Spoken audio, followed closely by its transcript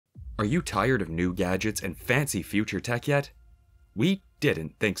Are you tired of new gadgets and fancy future tech yet? We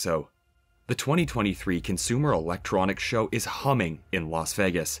didn't think so. The 2023 Consumer Electronics Show is humming in Las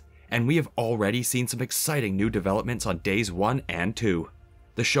Vegas, and we have already seen some exciting new developments on days 1 and 2.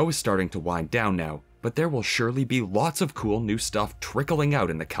 The show is starting to wind down now, but there will surely be lots of cool new stuff trickling out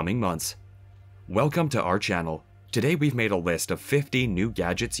in the coming months. Welcome to our channel. Today we've made a list of 50 new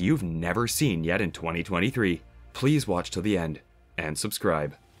gadgets you've never seen yet in 2023. Please watch till the end, and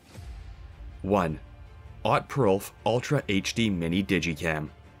subscribe. 1. Otperulf Ultra HD Mini Digicam.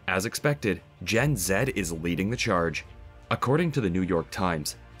 As expected, Gen Z is leading the charge. According to the New York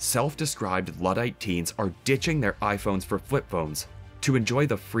Times, self-described Luddite teens are ditching their iPhones for flip phones to enjoy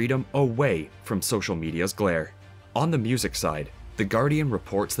the freedom away from social media's glare. On the music side, The Guardian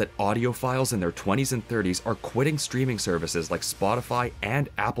reports that audiophiles in their 20s and 30s are quitting streaming services like Spotify and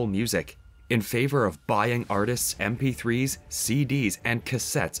Apple Music in favor of buying artists' MP3s, CDs, and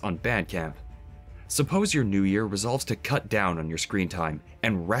cassettes on Bandcamp. Suppose your new year resolves to cut down on your screen time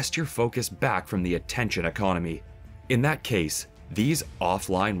and wrest your focus back from the attention economy. In that case, these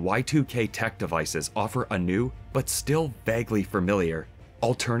offline Y2K tech devices offer a new, but still vaguely familiar,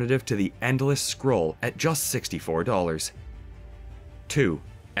 alternative to the endless scroll at just $64. 2.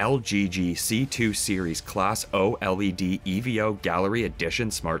 LG C2 Series Class OLED EVO Gallery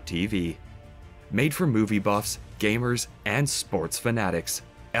Edition Smart TV. Made for movie buffs, gamers, and sports fanatics,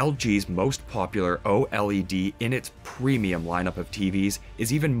 LG's most popular OLED in its premium lineup of TVs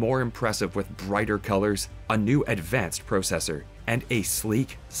is even more impressive with brighter colors, a new advanced processor, and a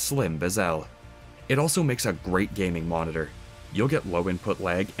sleek, slim bezel. It also makes a great gaming monitor. You'll get low input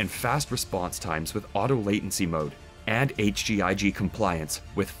lag and fast response times with auto latency mode, and HGIG compliance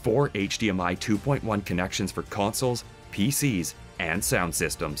with 4 HDMI 2.1 connections for consoles, PCs, and sound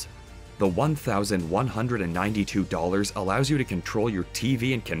systems. The $1,192 allows you to control your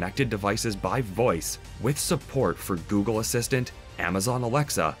TV and connected devices by voice, with support for Google Assistant, Amazon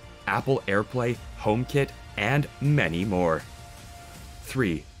Alexa, Apple AirPlay, HomeKit, and many more.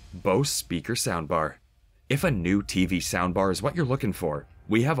 3. Bose Speaker Soundbar. If a new TV soundbar is what you're looking for,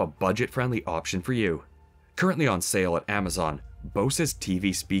 we have a budget-friendly option for you. Currently on sale at Amazon, Bose's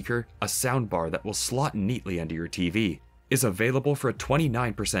TV speaker, a soundbar that will slot neatly under your TV, is available for a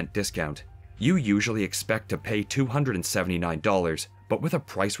 29% discount. You usually expect to pay $279, but with a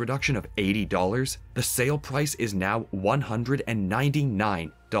price reduction of $80, the sale price is now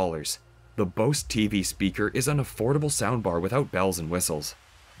 $199. The Bose TV speaker is an affordable soundbar without bells and whistles.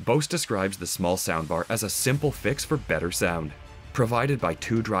 Bose describes the small soundbar as a simple fix for better sound, provided by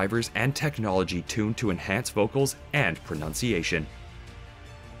 2 drivers and technology tuned to enhance vocals and pronunciation.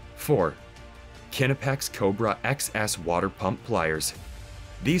 4. Kinepex Cobra XS Water Pump Pliers.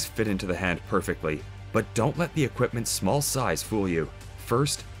 These fit into the hand perfectly, but don't let the equipment's small size fool you.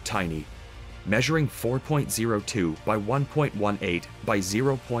 First, tiny. Measuring 4.02 by 1.18 by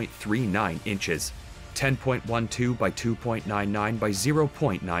 0.39 inches, 10.12 by 2.99 by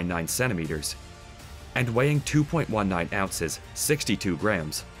 0.99 centimeters, and weighing 2.19 ounces, 62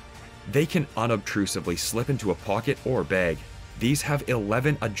 grams. They can unobtrusively slip into a pocket or bag. These have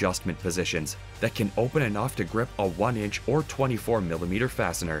 11 adjustment positions that can open enough to grip a 1-inch or 24mm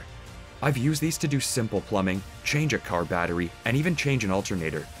fastener. I've used these to do simple plumbing, change a car battery, and even change an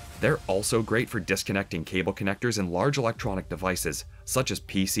alternator. They're also great for disconnecting cable connectors in large electronic devices, such as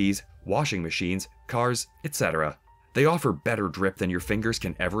PCs, washing machines, cars, etc. They offer better grip than your fingers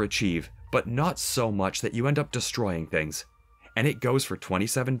can ever achieve, but not so much that you end up destroying things. And it goes for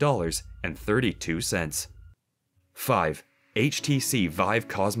 $27.32. 5. HTC Vive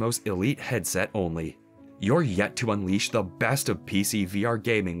Cosmos Elite Headset Only. You're yet to unleash the best of PC VR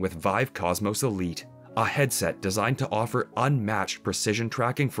gaming with Vive Cosmos Elite, a headset designed to offer unmatched precision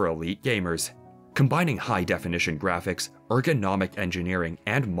tracking for elite gamers. Combining high-definition graphics, ergonomic engineering,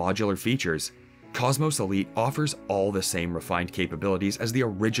 and modular features, Cosmos Elite offers all the same refined capabilities as the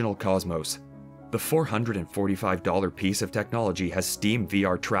original Cosmos. The $445 piece of technology has Steam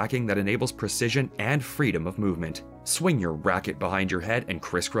VR tracking that enables precision and freedom of movement. Swing your racket behind your head and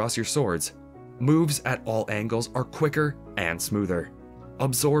crisscross your swords. Moves at all angles are quicker and smoother.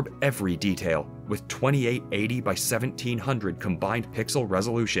 Absorb every detail with 2880 by 1700 combined pixel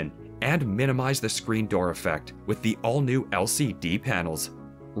resolution and minimize the screen door effect with the all-new LCD panels.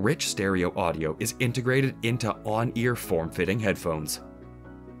 Rich stereo audio is integrated into on-ear form-fitting headphones.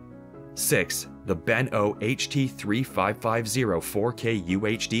 6. The Ben-O HT3550 4K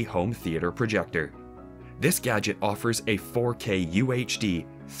UHD Home Theater Projector. This gadget offers a 4K UHD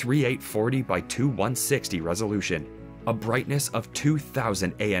 3840 by 2160 resolution, a brightness of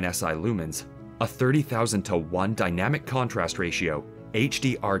 2000 ANSI lumens, a 30,000 to 1 dynamic contrast ratio,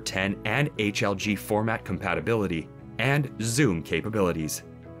 HDR10 and HLG format compatibility, and zoom capabilities.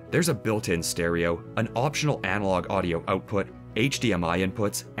 There's a built-in stereo, an optional analog audio output, HDMI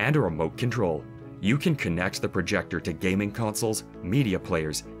inputs, and a remote control. You can connect the projector to gaming consoles, media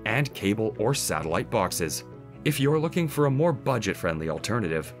players, and cable or satellite boxes. If you're looking for a more budget-friendly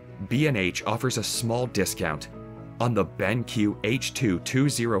alternative, B&H offers a small discount on the BenQ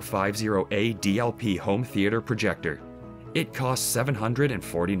H22050A DLP home theater projector. It costs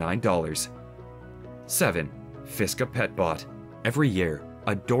 $749. 7. Fisker PetBot. Every year,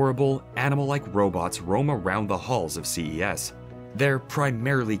 adorable, animal-like robots roam around the halls of CES. They're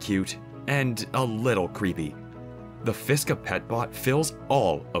primarily cute and a little creepy. The Fisker PetBot fills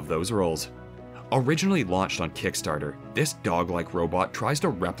all of those roles. Originally launched on Kickstarter, this dog-like robot tries to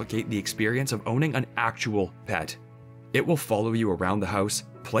replicate the experience of owning an actual pet. It will follow you around the house,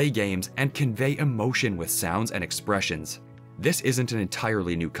 play games, and convey emotion with sounds and expressions. This isn't an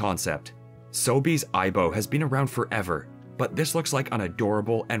entirely new concept. Sobeys Aibo has been around forever, but this looks like an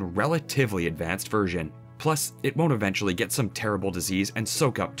adorable and relatively advanced version. Plus, it won't eventually get some terrible disease and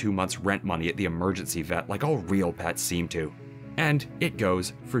soak up 2 months' rent money at the emergency vet like all real pets seem to. And it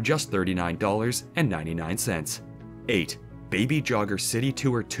goes for just $39.99. 8. Baby Jogger City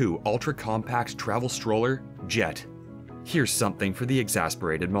Tour 2 Ultra Compact Travel Stroller Jet. Here's something for the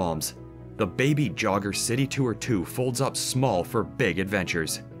exasperated moms. The Baby Jogger City Tour 2 folds up small for big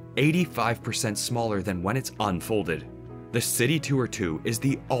adventures, 85% smaller than when it's unfolded. The City Tour 2 is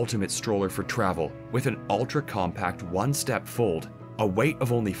the ultimate stroller for travel with an ultra-compact one-step fold, a weight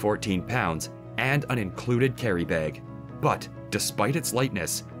of only 14 pounds, and an included carry bag. But despite its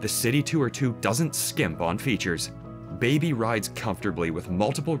lightness, the City Tour 2 doesn't skimp on features. Baby rides comfortably with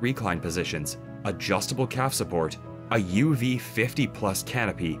multiple recline positions, adjustable calf support, a UV 50+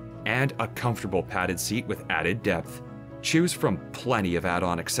 canopy, and a comfortable padded seat with added depth. Choose from plenty of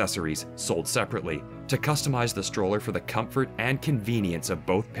add-on accessories sold separately to customize the stroller for the comfort and convenience of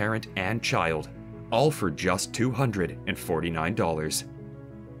both parent and child, all for just $249.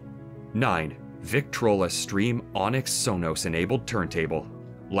 9. Victrola Stream Onyx Sonos-enabled turntable.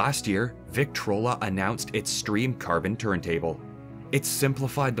 Last year, Victrola announced its Stream Carbon turntable. It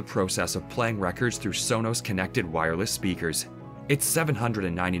simplified the process of playing records through Sonos connected wireless speakers. Its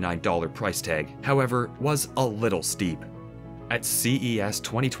 $799 price tag, however, was a little steep. At CES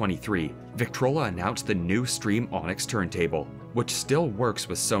 2023, Victrola announced the new Stream Onyx turntable, which still works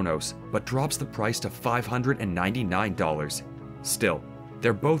with Sonos, but drops the price to $599. Still,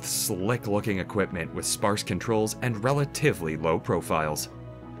 they're both slick-looking equipment with sparse controls and relatively low profiles.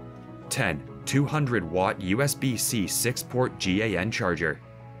 10. 200-watt USB-C 6-port GAN charger.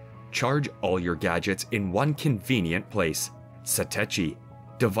 Charge all your gadgets in one convenient place. Satechi.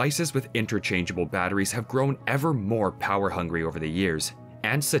 Devices with interchangeable batteries have grown ever more power-hungry over the years,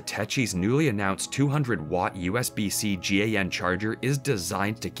 and Satechi's newly announced 200-watt USB-C GAN charger is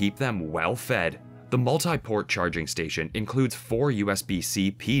designed to keep them well-fed. The multi-port charging station includes 4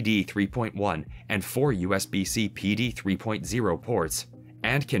 USB-C PD 3.1 and 4 USB-C PD 3.0 ports,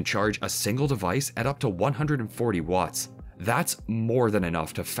 and can charge a single device at up to 140 watts. That's more than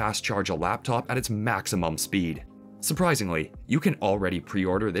enough to fast-charge a laptop at its maximum speed. Surprisingly, you can already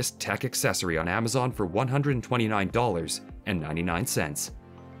pre-order this tech accessory on Amazon for $129.99.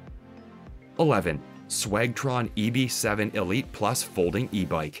 11. Swagtron EB7 Elite Plus Folding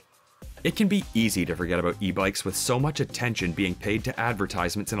E-Bike. It can be easy to forget about e-bikes with so much attention being paid to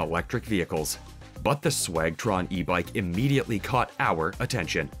advertisements in electric vehicles. But the Swagtron e-bike immediately caught our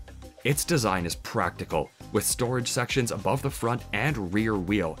attention. Its design is practical, with storage sections above the front and rear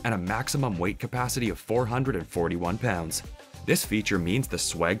wheel and a maximum weight capacity of 441 pounds. This feature means the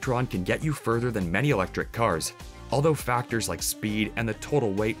Swagtron can get you further than many electric cars, although factors like speed and the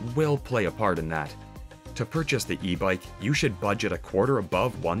total weight will play a part in that. To purchase the e-bike, you should budget a quarter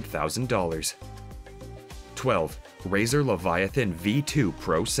above $1,000. 12. Razer Leviathan V2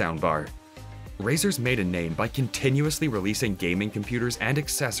 Pro Soundbar. Razer's made a name by continuously releasing gaming computers and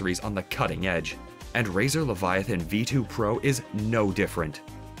accessories on the cutting edge, and Razer Leviathan V2 Pro is no different.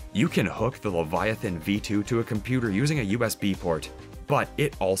 You can hook the Leviathan V2 to a computer using a USB port, but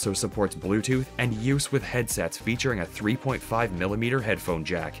it also supports Bluetooth and use with headsets featuring a 3.5mm headphone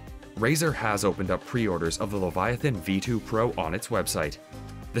jack. Razer has opened up pre-orders of the Leviathan V2 Pro on its website.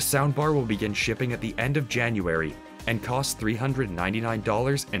 The soundbar will begin shipping at the end of January and costs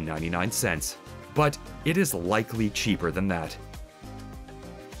 $399.99, but it is likely cheaper than that.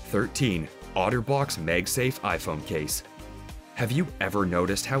 13. OtterBox MagSafe iPhone Case. Have you ever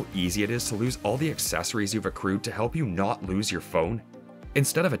noticed how easy it is to lose all the accessories you've accrued to help you not lose your phone?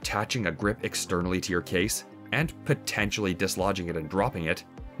 Instead of attaching a grip externally to your case, and potentially dislodging it and dropping it,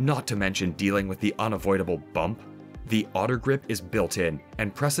 not to mention dealing with the unavoidable bump, the Otter Grip is built in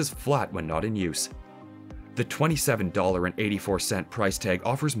and presses flat when not in use. The $27.84 price tag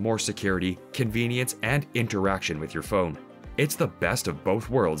offers more security, convenience, and interaction with your phone. It's the best of both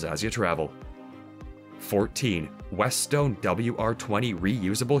worlds as you travel. 14. Westone WR20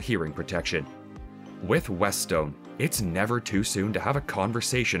 Reusable Hearing Protection. With Westone, it's never too soon to have a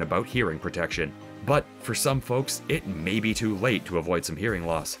conversation about hearing protection. But for some folks, it may be too late to avoid some hearing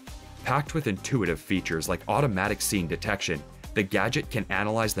loss. Packed with intuitive features like automatic scene detection, the gadget can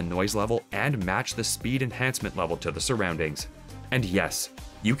analyze the noise level and match the speed enhancement level to the surroundings. And yes,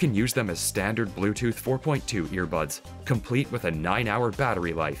 you can use them as standard Bluetooth 4.2 earbuds, complete with a 9-hour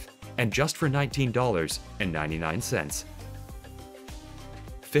battery life, and just for $19.99.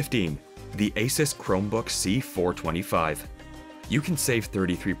 15. The Asus Chromebook C425. You can save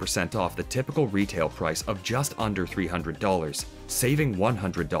 33% off the typical retail price of just under $300, saving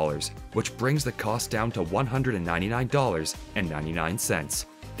 $100, which brings the cost down to $199.99.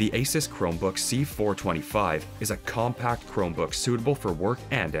 The Asus Chromebook C425 is a compact Chromebook suitable for work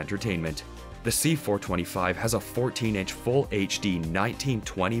and entertainment. The C425 has a 14-inch Full HD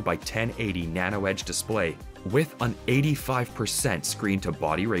 1920 by 1080 nano-edge display with an 85%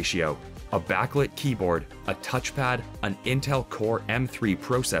 screen-to-body ratio, a backlit keyboard, a touchpad, an Intel Core M3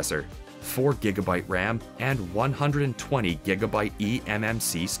 processor, 4GB RAM, and 120GB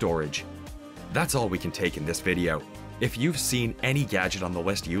eMMC storage. That's all we can take in this video. If you've seen any gadget on the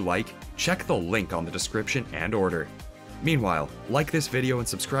list you like, check the link on the description and order. Meanwhile, like this video and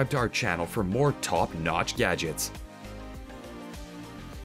subscribe to our channel for more top-notch gadgets.